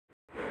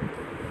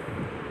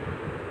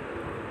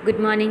Good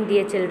morning,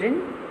 dear children.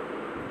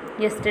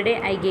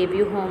 Yesterday I gave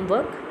you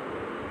homework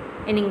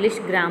in English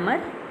Grammar,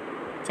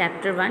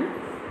 Chapter 1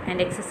 and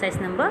exercise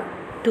number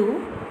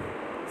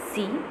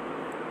 2C.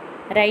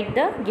 Write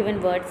the given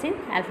words in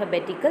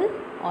alphabetical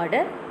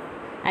order.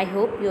 I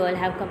hope you all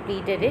have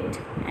completed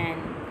it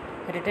and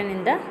written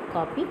in the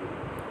copy.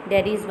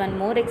 There is one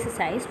more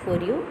exercise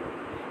for you.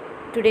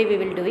 Today we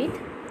will do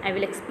it. I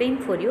will explain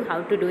for you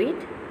how to do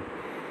it.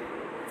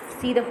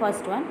 See the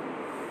first one.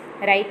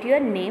 Write your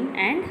name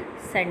and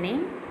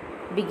surname.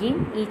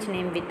 Begin each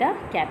name with a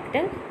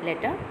capital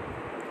letter.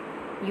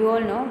 You all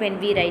know when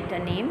we write a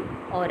name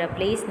or a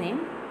place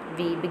name,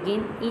 we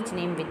begin each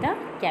name with a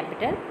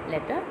capital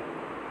letter.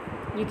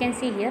 You can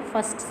see here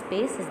first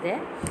space is there.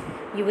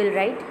 You will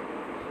write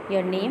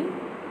your name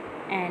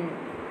and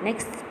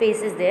next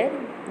space is there.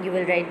 You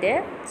will write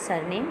their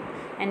surname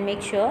and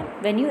make sure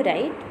when you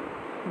write,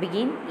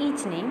 begin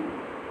each name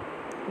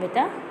with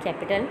a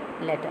capital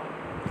letter.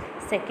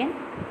 Second,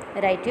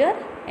 write your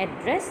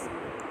address.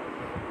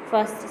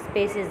 First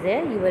space is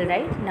there, you will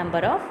write number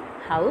of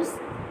house.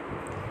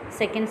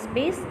 Second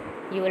space,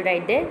 you will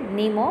write the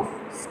name of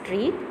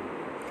street.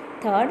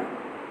 Third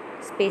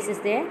space is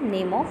there,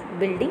 name of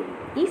building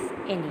if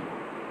any.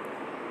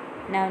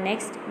 Now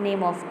next,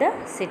 name of the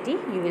city,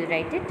 you will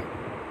write it.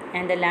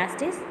 And the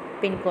last is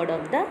pin code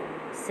of the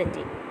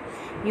city.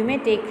 You may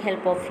take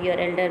help of your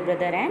elder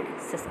brother and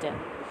sister.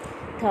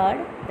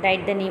 Third,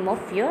 write the name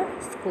of your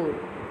school.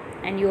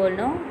 And you all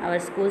know our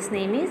school's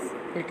name is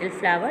Little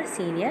Flower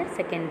Senior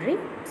Secondary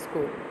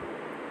School.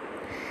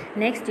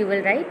 Next you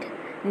will write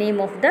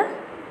name of the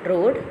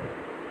road.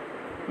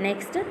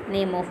 Next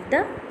name of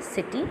the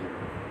city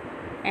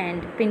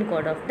and pin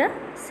code of the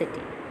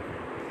city.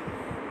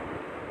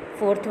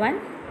 Fourth one,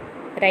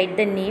 write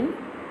the name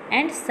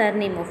and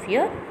surname of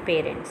your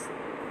parents.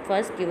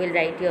 First you will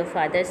write your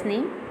father's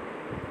name,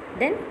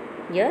 then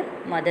your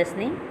mother's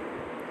name,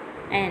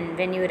 and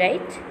when you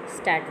write,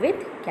 start with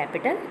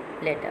capital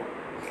letter.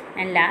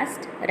 And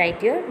last,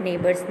 write your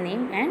neighbor's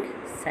name and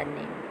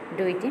surname.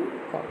 Do it in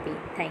copy.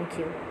 Thank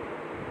you.